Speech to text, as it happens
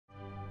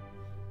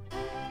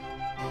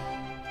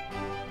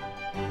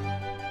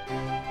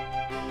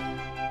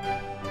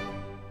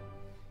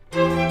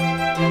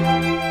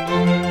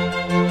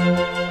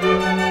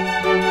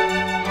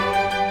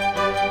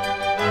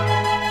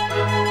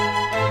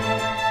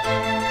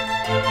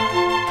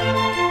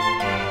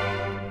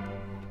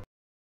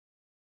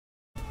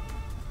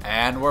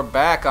And we're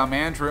back. I'm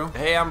Andrew.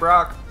 Hey, I'm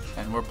Brock.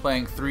 And we're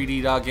playing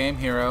 3D Dog Game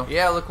Hero.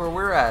 Yeah, look where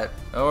we're at.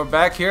 Oh, we're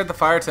back here at the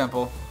Fire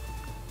Temple.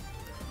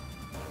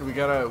 We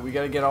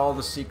gotta get all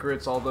the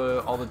secrets, all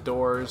the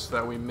doors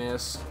that we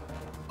missed.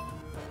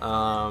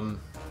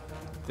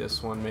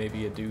 This one may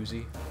be a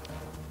doozy.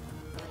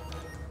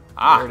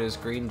 Ah, There it is,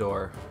 green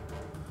door.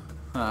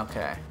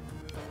 okay.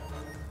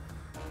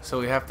 So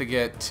we have to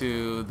get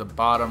to the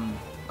bottom.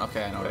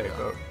 Okay, I know where to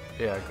go.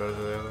 Yeah, go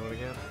to the other one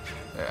again.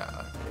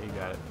 Yeah, You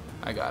got it.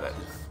 I got it.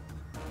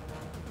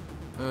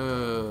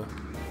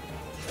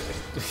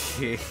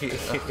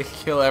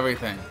 Kill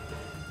everything.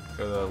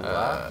 Go to the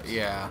left.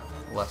 Yeah,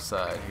 left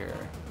side here.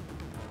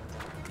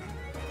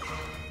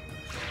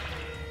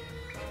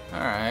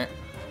 Alright.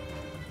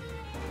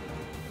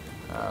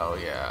 Oh,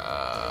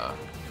 yeah.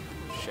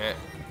 Shit.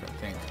 I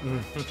think.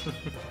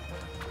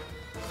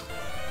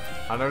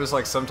 I noticed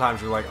like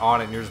sometimes you're like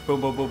on it and you're just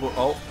boom, boom, boom, boom.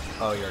 Oh,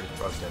 you already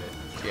did it.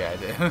 Yeah, I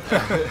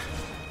did.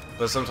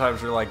 But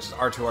sometimes you're like just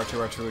R2,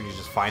 R2, R2, and you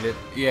just find it.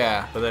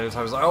 Yeah. But then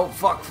sometimes like, oh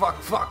fuck,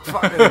 fuck, fuck,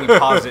 fuck, and then you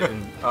pause it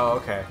and oh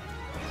okay.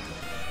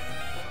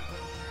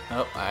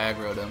 Oh, I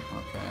aggroed him.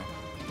 Okay.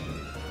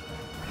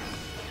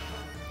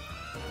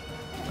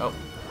 Oh.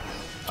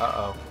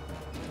 Uh-oh.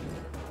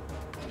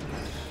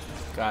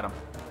 Got him.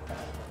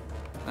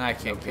 I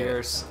can't get it.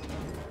 Pierce.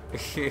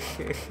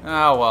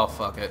 Oh, well,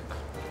 fuck it.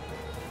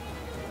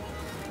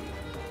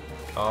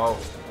 Oh,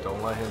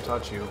 don't let him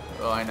touch you.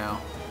 Oh, I know.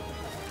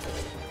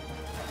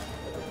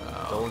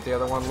 Don't let the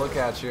other one look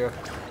at you.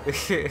 Hook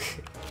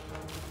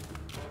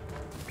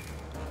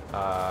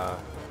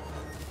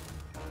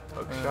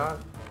shot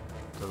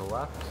to the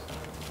left.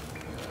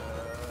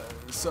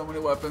 So many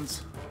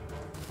weapons.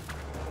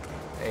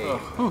 Hey. Oh,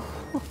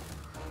 whew.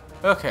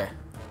 Okay.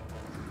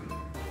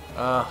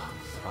 Fuck.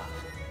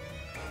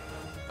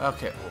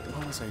 Okay,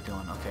 what was I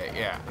doing? Okay,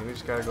 yeah. We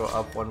just gotta go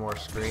up one more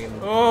screen.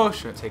 Oh,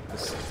 shit. Take the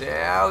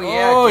stairs. Oh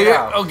yeah. Oh, get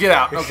yeah. out. Oh, get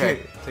out.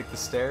 Okay. Take the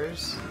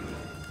stairs.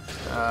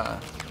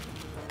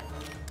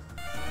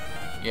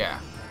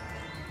 Yeah.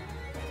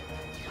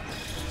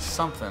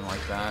 Something like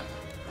that.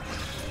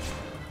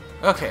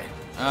 Okay.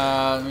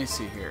 Let me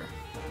see here.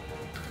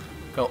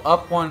 Go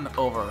up one,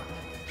 over.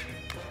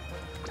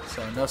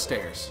 So no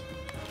stairs.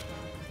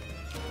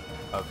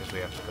 Oh, because we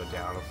have to go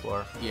down the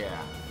floor. Yeah.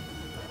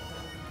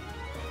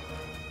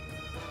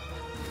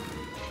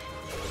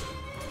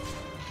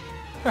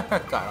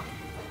 Got him.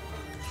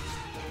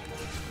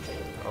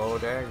 Oh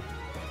dang.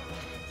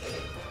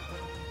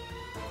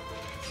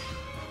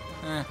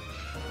 Eh.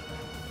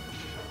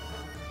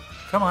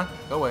 Come on,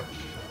 go away.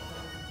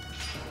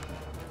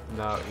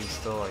 No, he's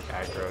still like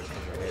aggroed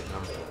because you're hitting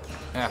him.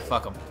 Yeah,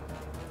 fuck him.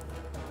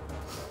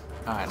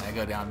 Alright, I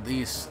go down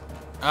these.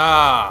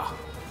 Ah!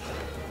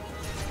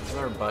 Is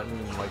there a button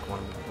in like one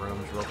of the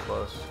rooms real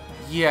close?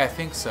 Yeah, I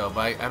think so,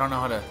 but I don't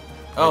know how to.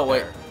 Oh, Right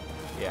wait.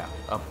 there.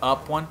 Yeah.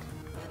 Up one?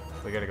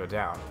 We gotta go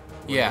down.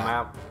 Look Yeah. at the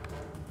map.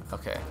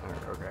 Okay.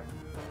 Okay.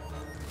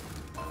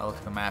 I'll look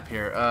at the map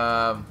here.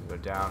 Go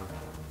down.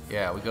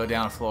 Yeah, we go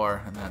down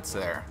floor, and that's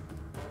there.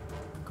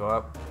 Go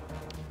up.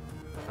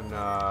 And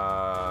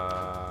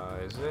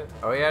is it?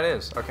 Oh yeah, it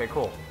is. Okay,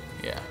 cool.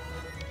 Yeah.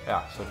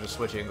 Yeah. So just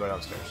switch it and go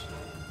downstairs.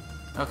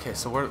 Okay,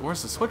 so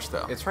where's the switch,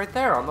 though? It's right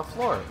there on the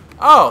floor.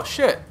 Oh,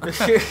 shit! That's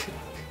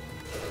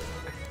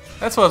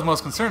what I was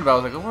most concerned about.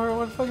 I was like,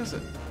 where the fuck is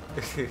it?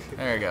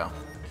 There you go.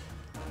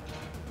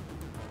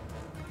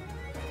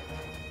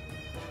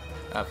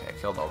 Okay,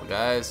 killed all the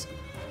guys.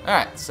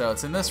 Alright, so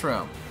it's in this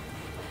room.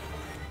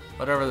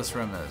 Whatever this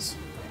room is.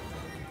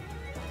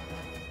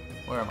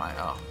 Where am I?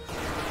 Oh.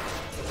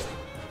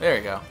 There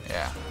you go.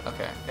 Yeah,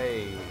 okay.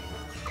 Hey.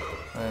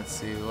 Let's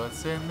see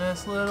what's in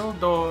this little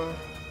door.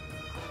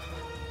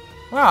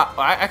 Wow,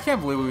 I can't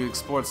believe we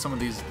explored some of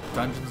these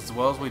dungeons as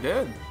well as we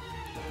did.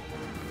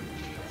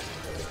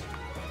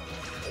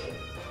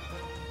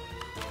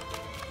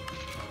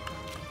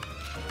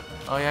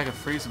 Oh yeah, I can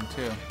freeze them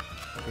too.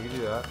 We can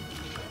do that.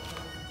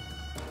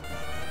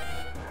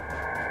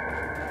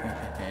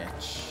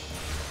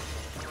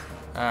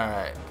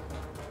 Alright.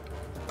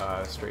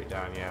 Straight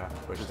down, yeah.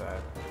 Push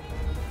that.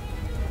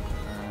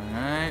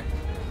 Alright.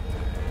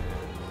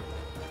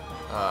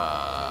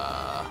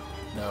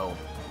 No.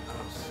 I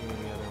don't see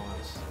any other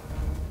ones.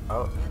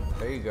 Oh,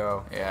 there you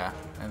go. Yeah,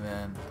 and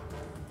then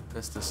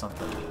this does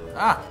something.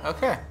 Ah,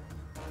 okay.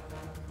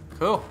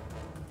 Cool.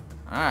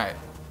 Alright.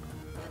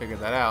 Figured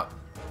that out.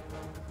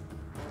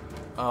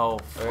 Oh,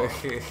 fuck.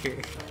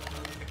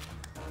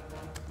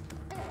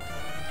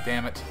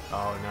 Damn it.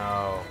 Oh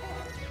no.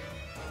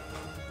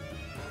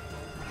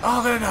 Oh,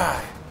 I'm gonna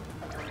die.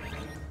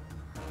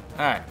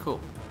 Alright, cool.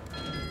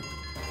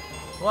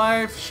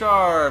 Life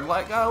shard.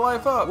 Got a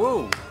life up.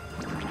 Woo!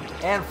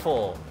 And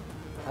full.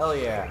 Hell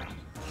yeah.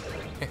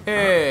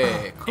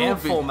 Hey, cool. And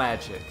full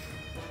magic.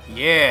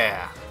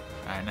 Yeah.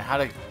 Alright, now how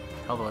do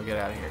I get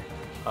out of here?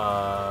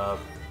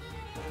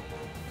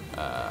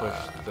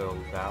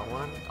 Push that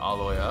one. All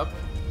the way up?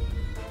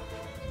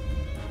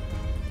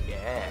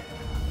 Yeah.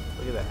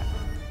 Look at that.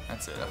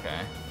 That's it,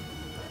 okay.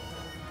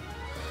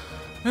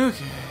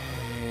 Okay.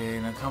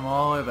 Okay, now come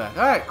all the way back.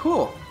 All right,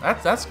 cool.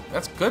 That's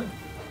good.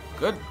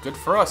 Good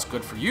for us.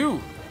 Good for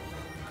you.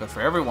 Good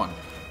for everyone.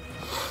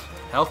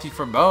 Healthy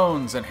for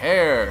bones and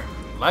hair.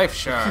 Life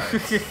shards.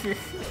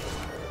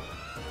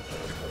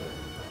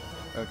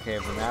 Okay,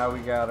 but now we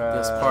gotta...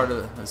 This part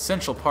of the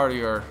essential part of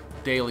your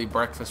daily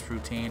breakfast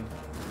routine.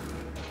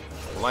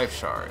 Life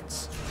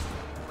shards.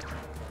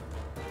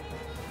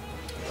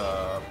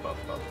 What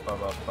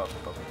am I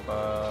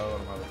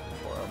looking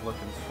for? I'm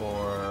looking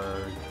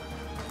for...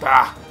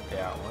 Ah!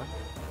 Yeah, what?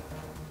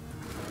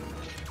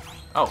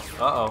 Oh.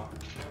 Uh-oh.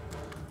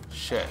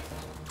 Shit.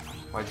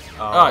 Why'd...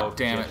 Oh,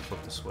 damn you it.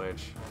 Flip the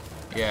switch.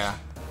 Yeah.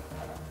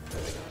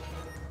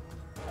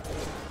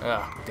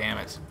 Ugh, damn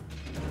it.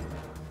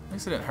 At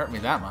least it didn't hurt me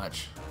that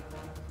much.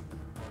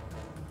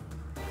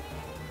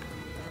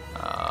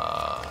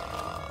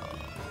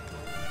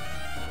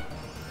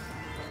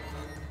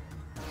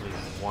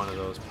 One of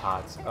those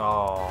pots.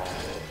 Oh.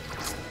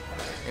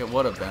 It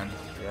would have been.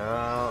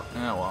 Yeah.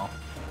 Yeah, well.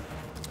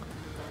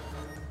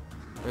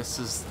 This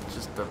is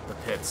just the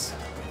pits.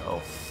 Oh,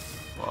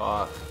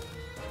 fuck.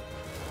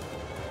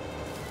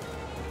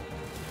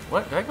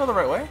 What? Did I go the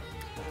right way?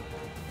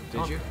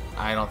 Did you?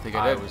 I don't think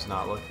I did. I was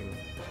not looking.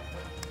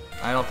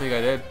 I don't think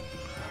I did.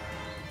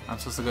 I'm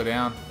supposed to go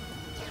down.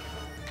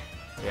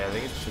 Yeah, I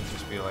think it should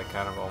just be like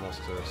kind of almost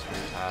a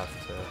straight path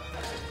to...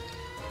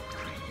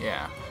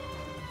 Yeah.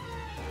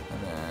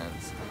 And then...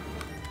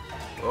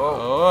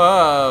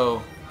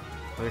 Whoa!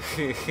 Whoa!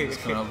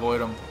 Just gonna avoid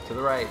them. To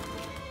the right.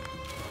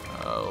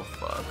 Oh,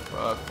 fuck.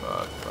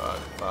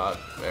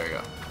 There you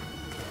go.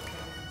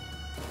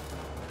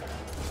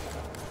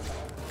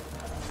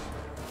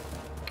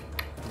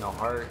 No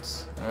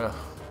hearts. Ugh.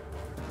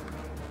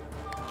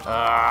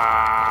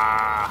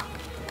 Ah!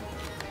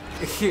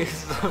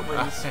 So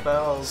many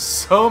spells.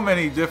 So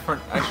many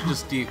different... I should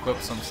just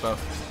de-equip some stuff.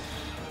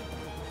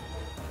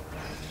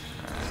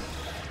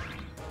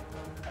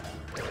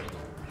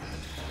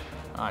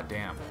 Ah,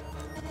 damn.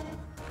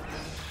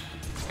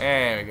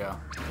 There we go.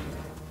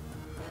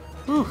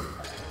 Whew.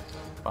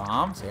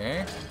 Bombs,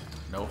 eh?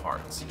 No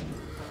hearts.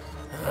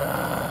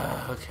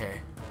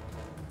 Okay.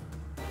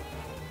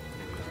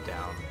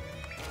 Down.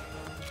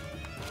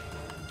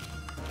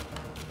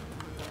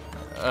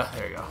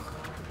 There we go.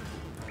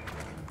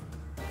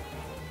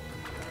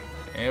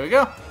 There we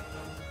go.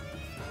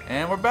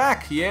 And we're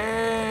back.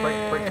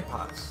 Yay! Break the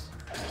pots.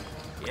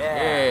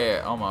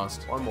 Yeah,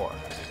 almost. One more.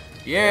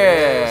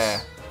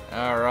 Yeah.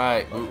 All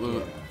right.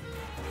 Ooh.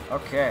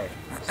 Okay.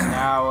 So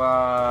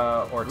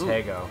now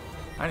Ortego.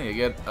 I need to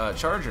get a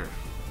charger.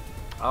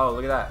 Oh,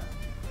 look at that.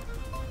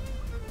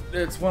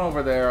 It's one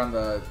over there on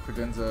the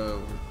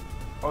credenza.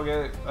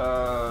 Okay.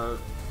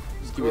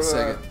 Just give me a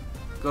second.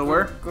 Go to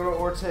where? Go to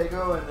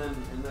Ortego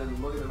and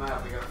then look at the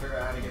map. We gotta figure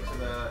out how to get to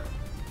the.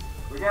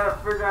 We gotta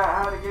figure out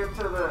how to get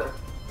to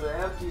the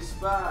empty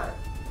spot.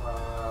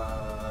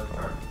 I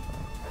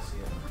see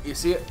it. You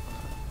see it?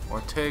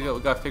 Ortega. We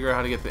gotta figure out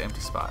how to get the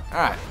empty spot. All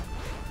right.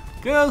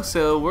 Go.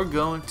 So we're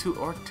going to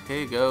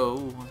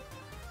Ortego.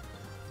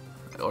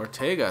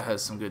 Ortega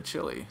has some good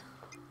chili.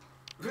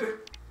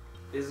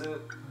 Is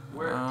it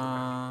where?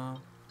 I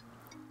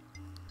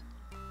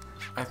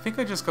think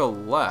I just go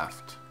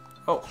left.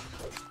 Oh.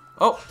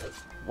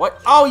 What?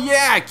 Oh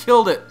yeah, I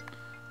killed it.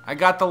 I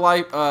got the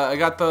light. I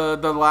got the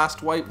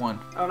last white one.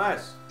 Oh,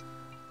 nice.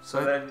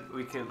 So then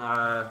we can.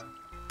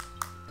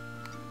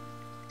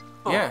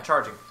 Yeah,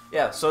 charging.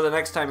 Yeah. So the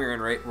next time we're in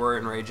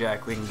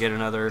Rayjack, we can get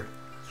another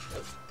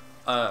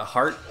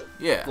heart.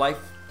 Yeah. Life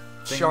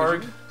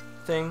shard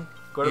thing.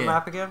 Go to the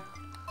map again.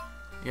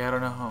 Yeah, I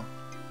don't know how.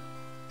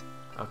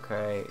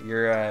 Okay,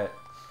 you're at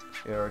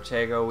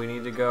Ortego. We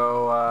need to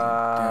go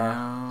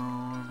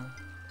Down.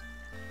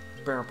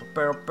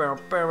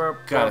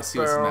 Gotta see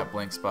what's in that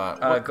blank spot.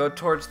 Go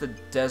towards the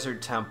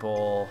desert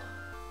temple.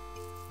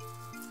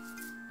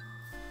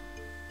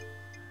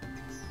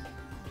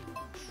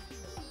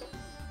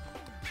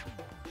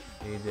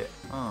 Need it.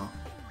 Oh.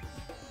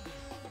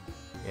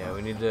 Yeah,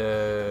 we need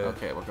to.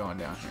 Okay, we're going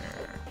down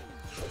here.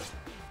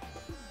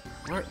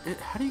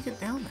 How do you get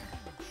down there?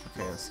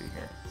 Okay, let's see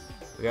here.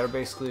 We gotta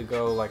basically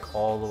go like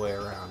all the way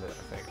around it,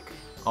 I think.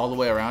 All the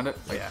way around it?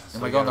 Like, yeah.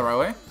 Am I going the right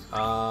way?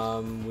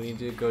 We need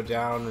to go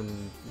down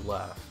and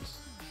left.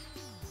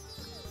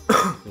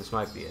 This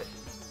might be it.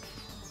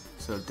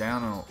 So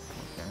down and okay,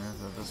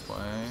 go this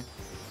way.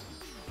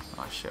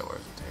 Oh shit,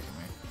 where's it taking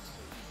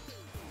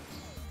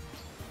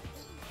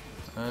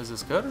me? Is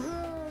this good? I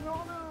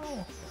don't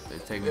know. They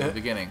take me to the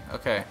beginning.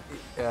 Okay.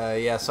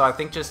 Yeah. So I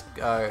think just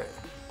I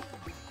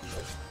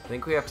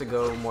think we have to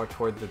go more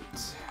toward the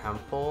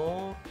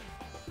temple.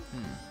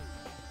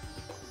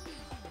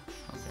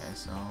 Okay,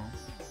 so.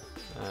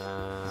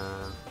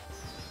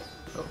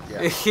 Oh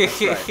yeah.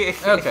 That's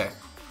right. Okay.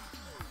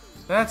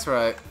 That's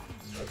right.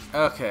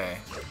 Okay.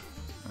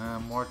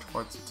 More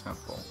towards the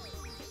temple.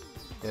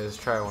 Yeah, let's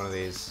try one of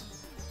these.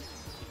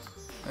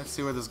 Let's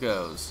see where this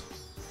goes.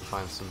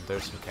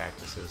 There's some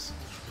cactuses.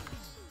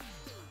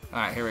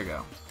 Alright, here we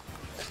go.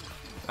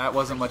 That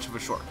wasn't much of a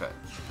shortcut.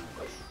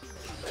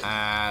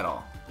 At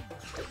all.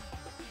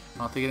 I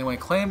don't think anyone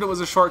claimed it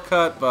was a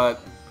shortcut,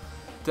 but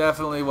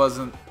definitely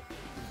wasn't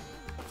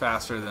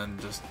faster than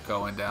just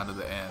going down to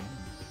the end.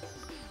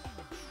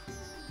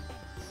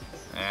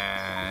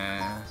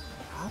 And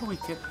how do we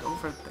get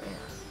over there?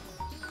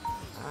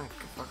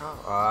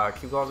 Fuck off.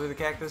 Keep going through the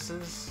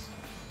cactuses.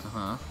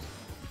 Uh-huh.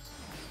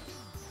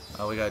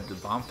 Oh, we got the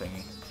bomb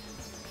thingy.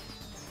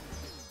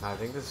 I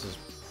think this is...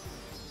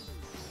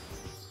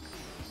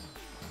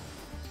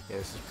 Yeah,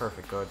 this is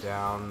perfect. Go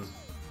down.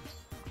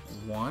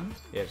 1?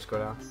 Yeah, just go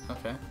down.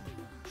 Okay.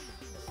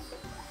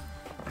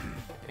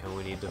 And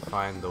we need to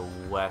find the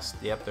west.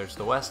 Yep, there's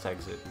the west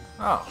exit.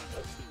 Oh.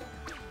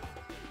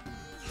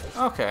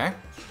 Okay.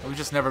 We've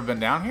just never been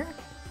down here?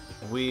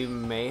 We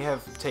may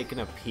have taken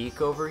a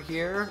peek over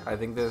here. I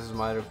think this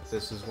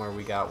is where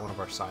we got one of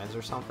our signs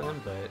or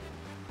something, but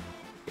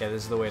yeah,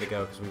 this is the way to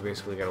go because we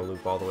basically got to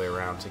loop all the way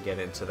around to get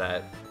into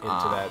the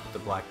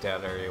blacked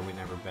out area we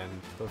never been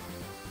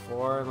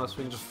before, unless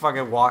we can just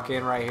fucking walk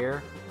in right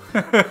here.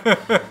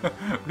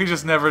 We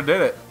just never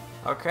did it.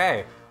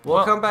 Okay.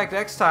 We'll come back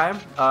next time.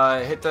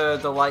 Hit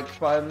the like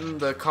button,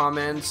 the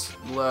comments,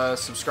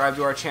 subscribe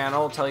to our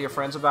channel, tell your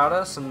friends about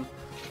us, and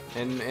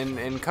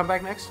come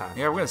back next time.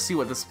 Yeah, we're gonna see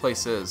what this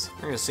place is.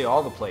 We're gonna see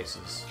all the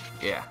places.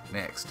 Yeah,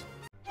 next.